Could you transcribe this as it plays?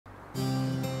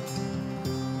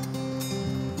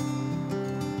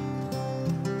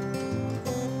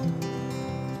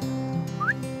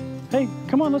Hey,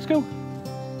 come on, let's go.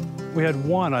 We had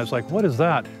one. I was like, what is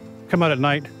that? Come out at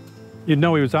night, you'd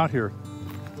know he was out here.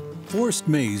 Forrest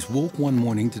Mays woke one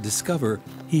morning to discover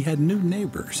he had new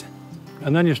neighbors.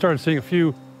 And then you started seeing a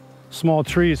few small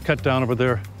trees cut down over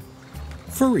there.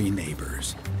 Furry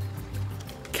neighbors.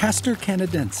 Castor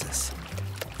canadensis,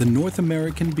 the North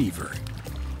American beaver.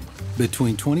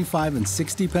 Between 25 and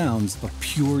 60 pounds, a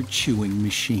pure chewing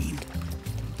machine.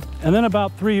 And then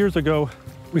about 3 years ago,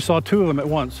 we saw two of them at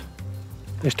once.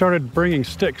 They started bringing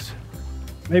sticks,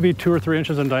 maybe 2 or 3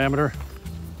 inches in diameter,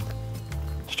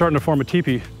 starting to form a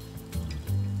teepee.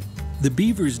 The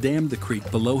beavers dammed the creek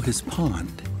below his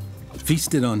pond,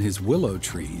 feasted on his willow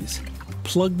trees,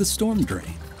 plugged the storm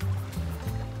drain.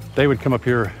 They would come up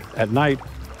here at night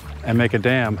and make a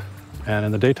dam, and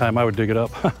in the daytime I would dig it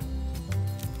up.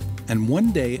 And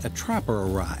one day a trapper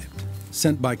arrived,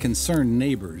 sent by concerned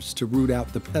neighbors to root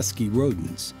out the pesky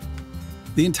rodents.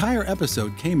 The entire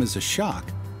episode came as a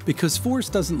shock because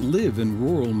Forrest doesn't live in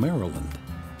rural Maryland.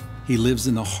 He lives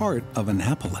in the heart of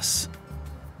Annapolis.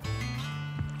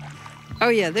 Oh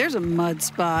yeah, there's a mud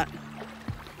spot.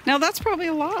 Now that's probably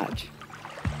a lodge.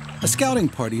 A scouting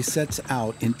party sets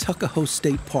out in Tuckahoe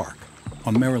State Park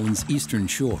on Maryland's eastern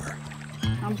shore.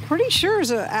 I'm pretty sure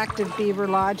it's an active beaver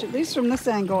lodge, at least from this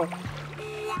angle.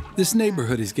 This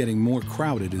neighborhood is getting more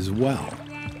crowded as well.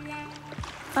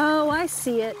 Oh, I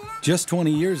see it. Just 20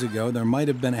 years ago, there might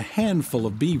have been a handful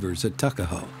of beavers at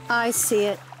Tuckahoe. I see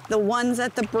it. The ones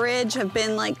at the bridge have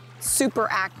been like super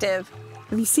active.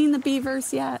 Have you seen the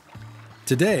beavers yet?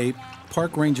 Today,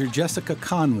 Park Ranger Jessica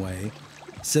Conway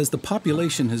says the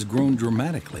population has grown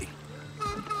dramatically,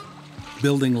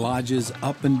 building lodges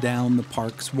up and down the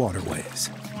park's waterways.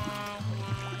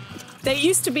 They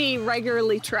used to be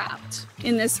regularly trapped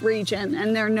in this region,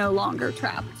 and they're no longer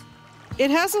trapped. It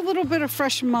has a little bit of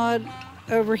fresh mud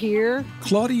over here.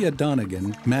 Claudia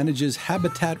Donegan manages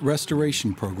habitat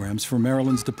restoration programs for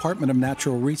Maryland's Department of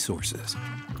Natural Resources.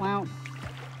 Wow.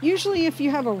 Usually if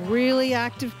you have a really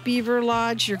active beaver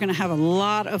lodge, you're going to have a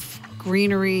lot of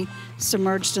greenery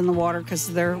submerged in the water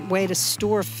because their way to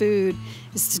store food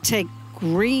is to take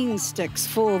green sticks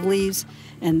full of leaves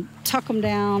and tuck them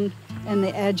down in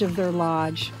the edge of their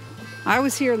lodge. I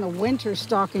was here in the winter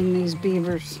stalking these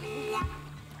beavers.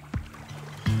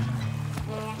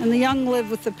 And the young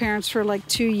live with the parents for like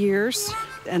 2 years,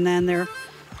 and then they're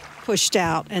pushed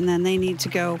out, and then they need to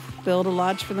go build a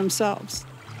lodge for themselves.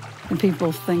 And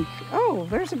people think, oh,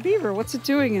 there's a beaver. What's it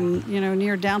doing in,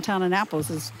 near downtown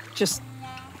Annapolis? It's just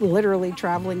literally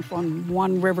traveling from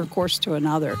one river course to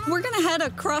another. We're going to head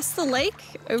across the lake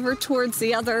over towards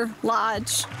the other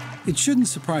lodge. It shouldn't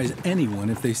surprise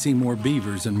anyone if they see more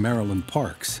beavers in Maryland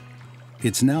parks.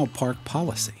 It's now park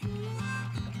policy.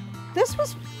 This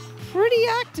was pretty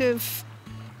active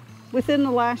within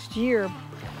the last year.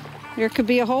 There could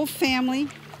be a whole family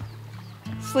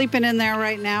sleeping in there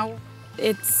right now.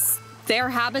 It's their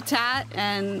habitat,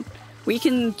 and we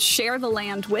can share the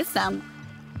land with them.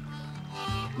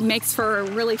 Makes for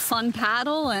a really fun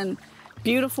paddle and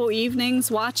beautiful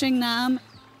evenings watching them.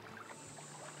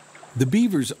 The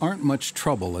beavers aren't much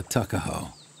trouble at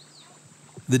Tuckahoe.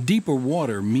 The deeper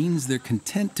water means they're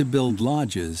content to build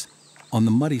lodges on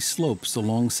the muddy slopes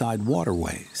alongside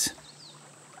waterways.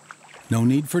 No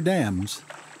need for dams,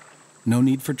 no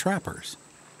need for trappers.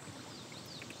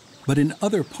 But in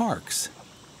other parks,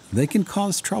 they can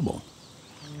cause trouble.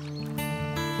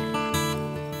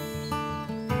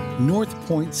 North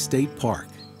Point State Park,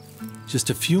 just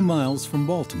a few miles from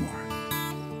Baltimore.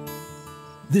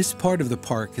 This part of the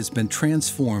park has been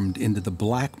transformed into the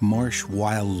Black Marsh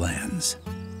Wildlands,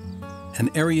 an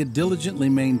area diligently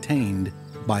maintained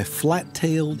by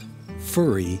flat-tailed,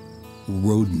 furry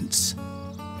rodents.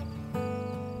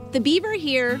 The beaver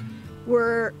here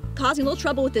were causing a little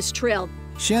trouble with this trail.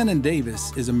 Shannon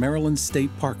Davis is a Maryland State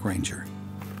Park Ranger.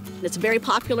 It's a very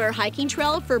popular hiking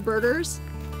trail for birders.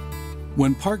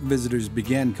 When park visitors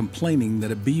began complaining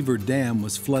that a beaver dam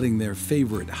was flooding their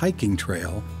favorite hiking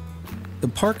trail, the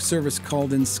Park Service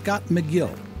called in Scott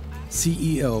McGill,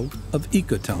 CEO of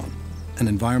Ecotone, an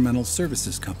environmental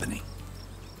services company.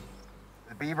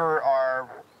 The beaver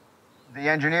are the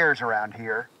engineers around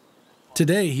here.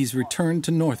 Today, he's returned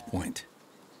to North Point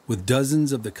with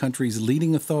dozens of the country's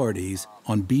leading authorities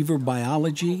on beaver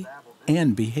biology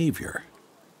and behavior.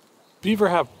 Beaver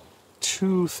have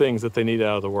two things that they need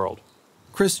out of the world.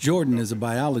 Chris Jordan is a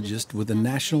biologist with the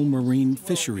National Marine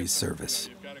Fisheries Service.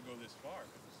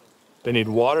 They need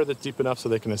water that's deep enough so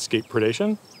they can escape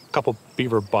predation, a couple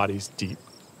beaver bodies deep.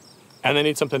 And they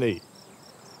need something to eat.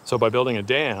 So by building a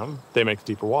dam, they make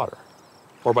deeper water.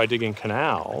 Or by digging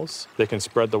canals, they can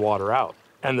spread the water out.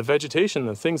 And the vegetation,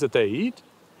 the things that they eat,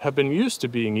 have been used to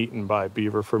being eaten by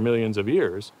beaver for millions of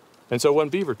years. And so when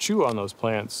beaver chew on those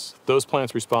plants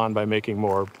respond by making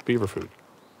more beaver food.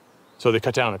 So they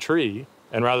cut down a tree,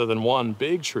 and rather than one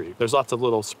big tree, there's lots of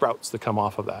little sprouts that come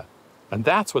off of that. And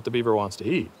that's what the beaver wants to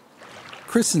eat.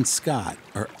 Chris and Scott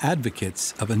are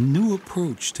advocates of a new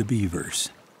approach to beavers.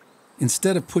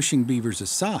 Instead of pushing beavers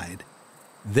aside,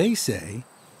 they say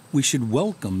we should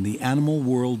welcome the animal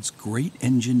world's great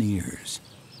engineers.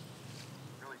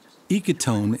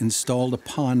 Ecotone installed a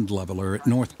pond leveler at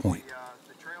North Point,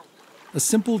 a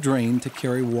simple drain to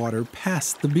carry water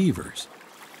past the beavers,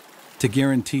 to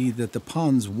guarantee that the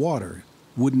pond's water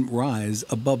wouldn't rise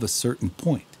above a certain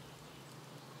point.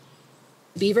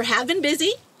 Beaver have been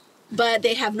busy, but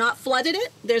they have not flooded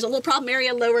it. There's a little problem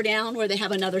area lower down where they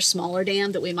have another smaller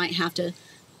dam that we might have to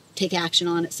take action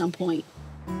on at some point.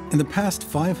 In the past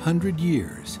 500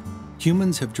 years,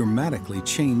 humans have dramatically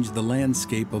changed the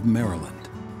landscape of Maryland,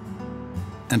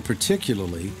 and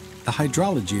particularly the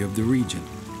hydrology of the region.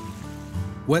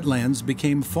 Wetlands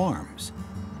became farms.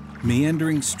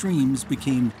 Meandering streams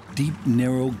became deep,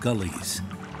 narrow gullies.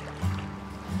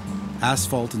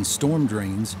 Asphalt and storm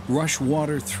drains rush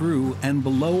water through and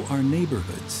below our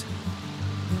neighborhoods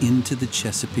into the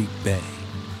Chesapeake Bay.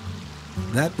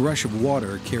 That rush of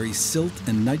water carries silt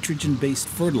and nitrogen-based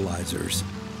fertilizers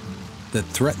that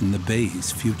threaten the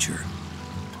bay's future.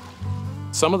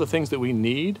 Some of the things that we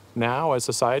need now as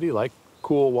society, like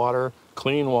cool water,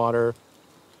 clean water,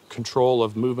 control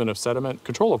of movement of sediment,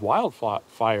 control of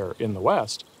wildfire in the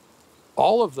West,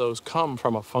 all of those come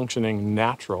from a functioning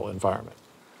natural environment.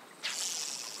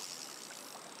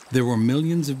 There were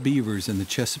millions of beavers in the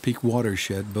Chesapeake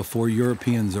watershed before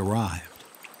Europeans arrived,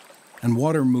 and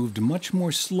water moved much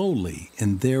more slowly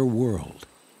in their world.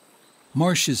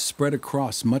 Marshes spread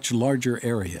across much larger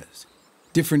areas.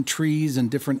 Different trees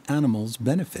and different animals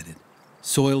benefited.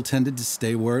 Soil tended to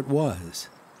stay where it was.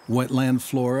 Wetland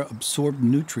flora absorbed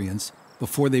nutrients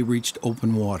before they reached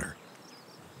open water.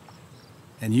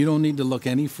 And you don't need to look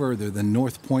any further than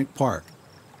North Point Park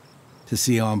to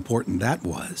see how important that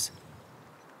was.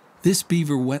 This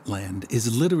beaver wetland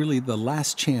is literally the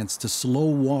last chance to slow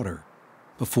water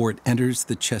before it enters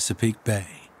the Chesapeake Bay.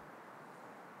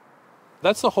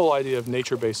 That's the whole idea of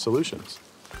nature-based solutions.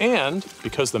 And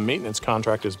because the maintenance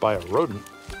contract is by a rodent,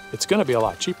 it's going to be a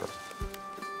lot cheaper.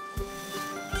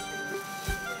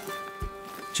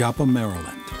 Joppa,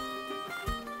 Maryland.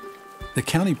 The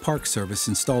County Park Service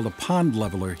installed a pond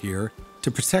leveler here to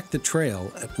protect the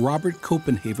trail at Robert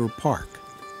Copenhaver Park.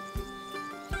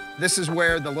 This is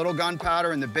where the little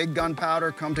gunpowder and the big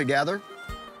gunpowder come together.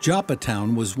 Joppa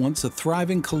Town was once a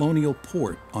thriving colonial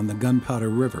port on the Gunpowder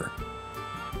River.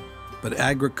 But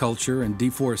agriculture and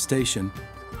deforestation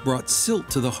brought silt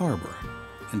to the harbor,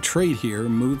 and trade here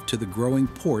moved to the growing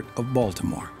port of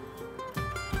Baltimore.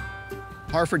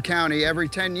 Harford County, every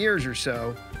 10 years or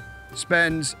so,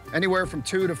 spends anywhere from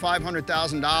 $200,000 to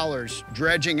 $500,000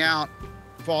 dredging out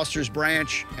Foster's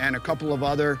Branch and a couple of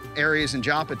other areas in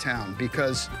Joppa Town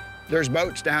because there's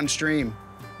boats downstream.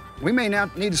 We may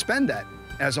not need to spend that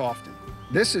as often.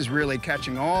 This is really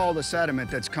catching all the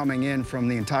sediment that's coming in from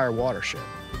the entire watershed.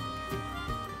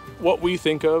 What we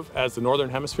think of as the Northern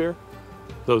Hemisphere,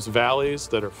 those valleys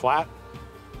that are flat,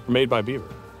 are made by beaver.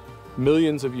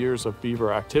 Millions of years of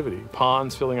beaver activity,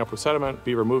 ponds filling up with sediment,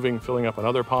 beaver moving, filling up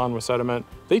another pond with sediment.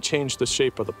 They changed the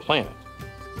shape of the planet.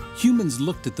 Humans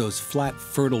looked at those flat,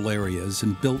 fertile areas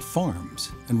and built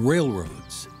farms and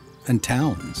railroads and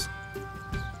towns.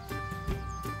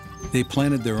 They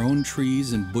planted their own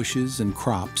trees and bushes and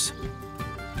crops.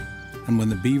 And when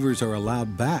the beavers are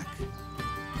allowed back,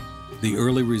 the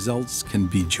early results can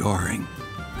be jarring.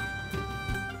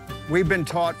 We've been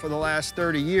taught for the last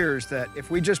 30 years that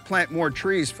if we just plant more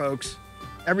trees, folks,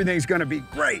 everything's gonna be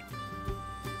great.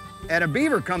 And a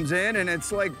beaver comes in and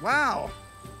it's like, wow,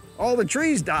 all the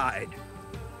trees died.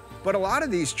 But a lot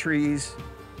of these trees,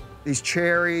 these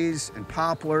cherries and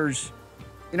poplars,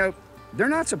 you know, they're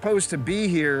not supposed to be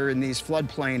here in these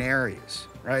floodplain areas,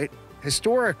 right?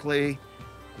 Historically,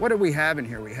 what did we have in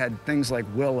here? We had things like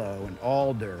willow and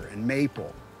alder and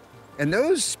maple. And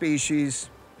those species,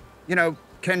 you know,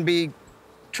 can be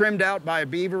trimmed out by a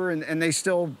beaver and they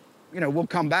still, you know, will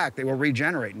come back. They will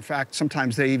regenerate. In fact,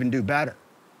 sometimes they even do better.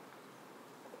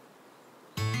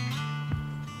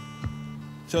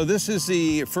 So this is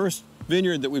the first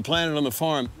vineyard that we planted on the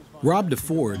farm. Rob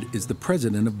DeFord is the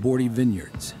president of Bordy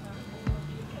Vineyards.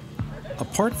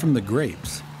 Apart from the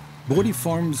grapes, Bordy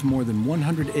farms more than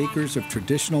 100 acres of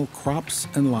traditional crops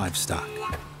and livestock.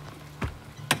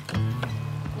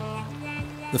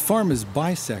 The farm is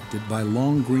bisected by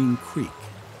Long Green Creek.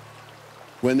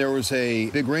 When there was a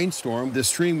big rainstorm, the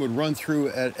stream would run through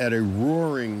at a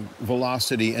roaring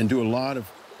velocity and do a lot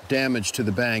of damage to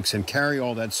the banks and carry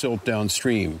all that silt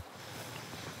downstream.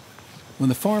 When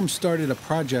the farm started a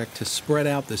project to spread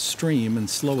out the stream and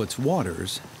slow its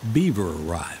waters, beaver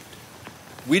arrived.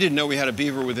 We didn't know we had a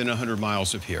beaver within 100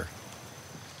 miles of here.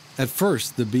 At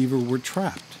first, the beaver were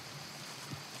trapped.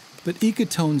 But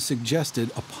Ecotone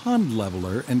suggested a pond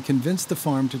leveler and convinced the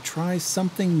farm to try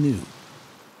something new,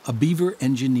 a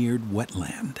beaver-engineered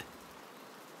wetland.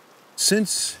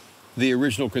 Since the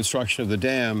original construction of the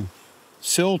dam,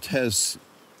 silt has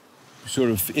sort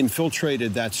of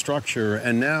infiltrated that structure,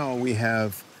 and now we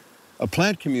have a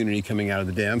plant community coming out of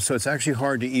the dam, so it's actually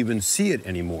hard to even see it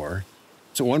anymore.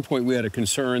 So at one point we had a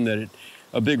concern that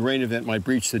a big rain event might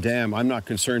breach the dam. I'm not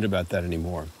concerned about that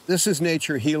anymore. This is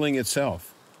nature healing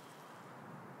itself.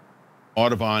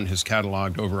 Audubon has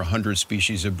cataloged over 100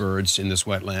 species of birds in this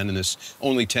wetland, in this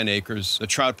only 10 acres. The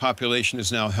trout population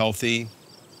is now healthy.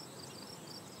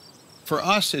 For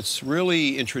us, it's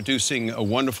really introducing a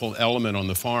wonderful element on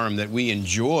the farm that we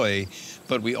enjoy,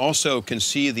 but we also can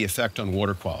see the effect on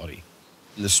water quality.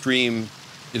 And the stream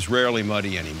is rarely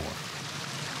muddy anymore.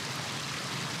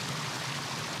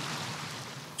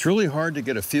 It's really hard to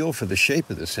get a feel for the shape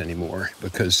of this anymore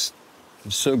because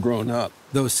it's so grown up.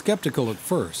 Though skeptical at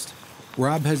first,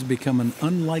 Rob has become an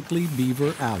unlikely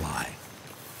beaver ally.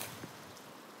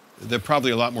 There are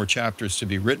probably a lot more chapters to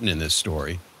be written in this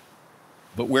story,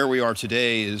 but where we are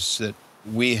today is that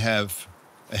we have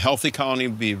a healthy colony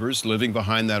of beavers living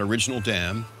behind that original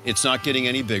dam. It's not getting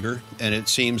any bigger, and it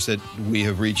seems that we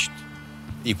have reached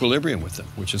equilibrium with them,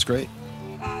 which is great.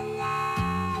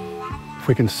 If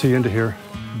we can see into here.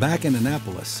 Back in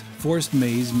Annapolis, Forrest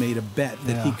Mays made a bet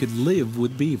that he could live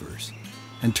with beavers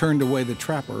and turned away the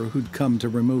trapper who'd come to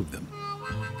remove them.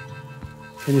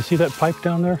 Can you see that pipe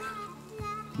down there?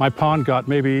 My pond got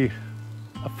maybe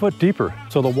a foot deeper,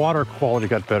 so the water quality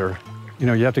got better. You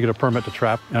know, you have to get a permit to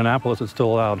trap. In Annapolis, it's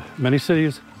still allowed. Many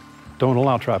cities don't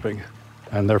allow trapping,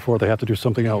 and therefore they have to do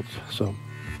something else. So,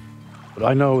 but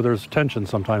I know there's tension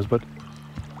sometimes, but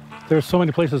there's so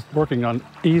many places working on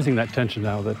easing that tension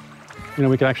now that, you know,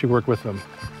 we can actually work with them.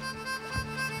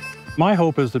 My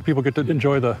hope is that people get to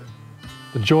enjoy the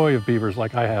joy of beavers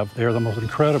like I have. They are the most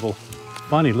incredible,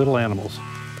 funny little animals.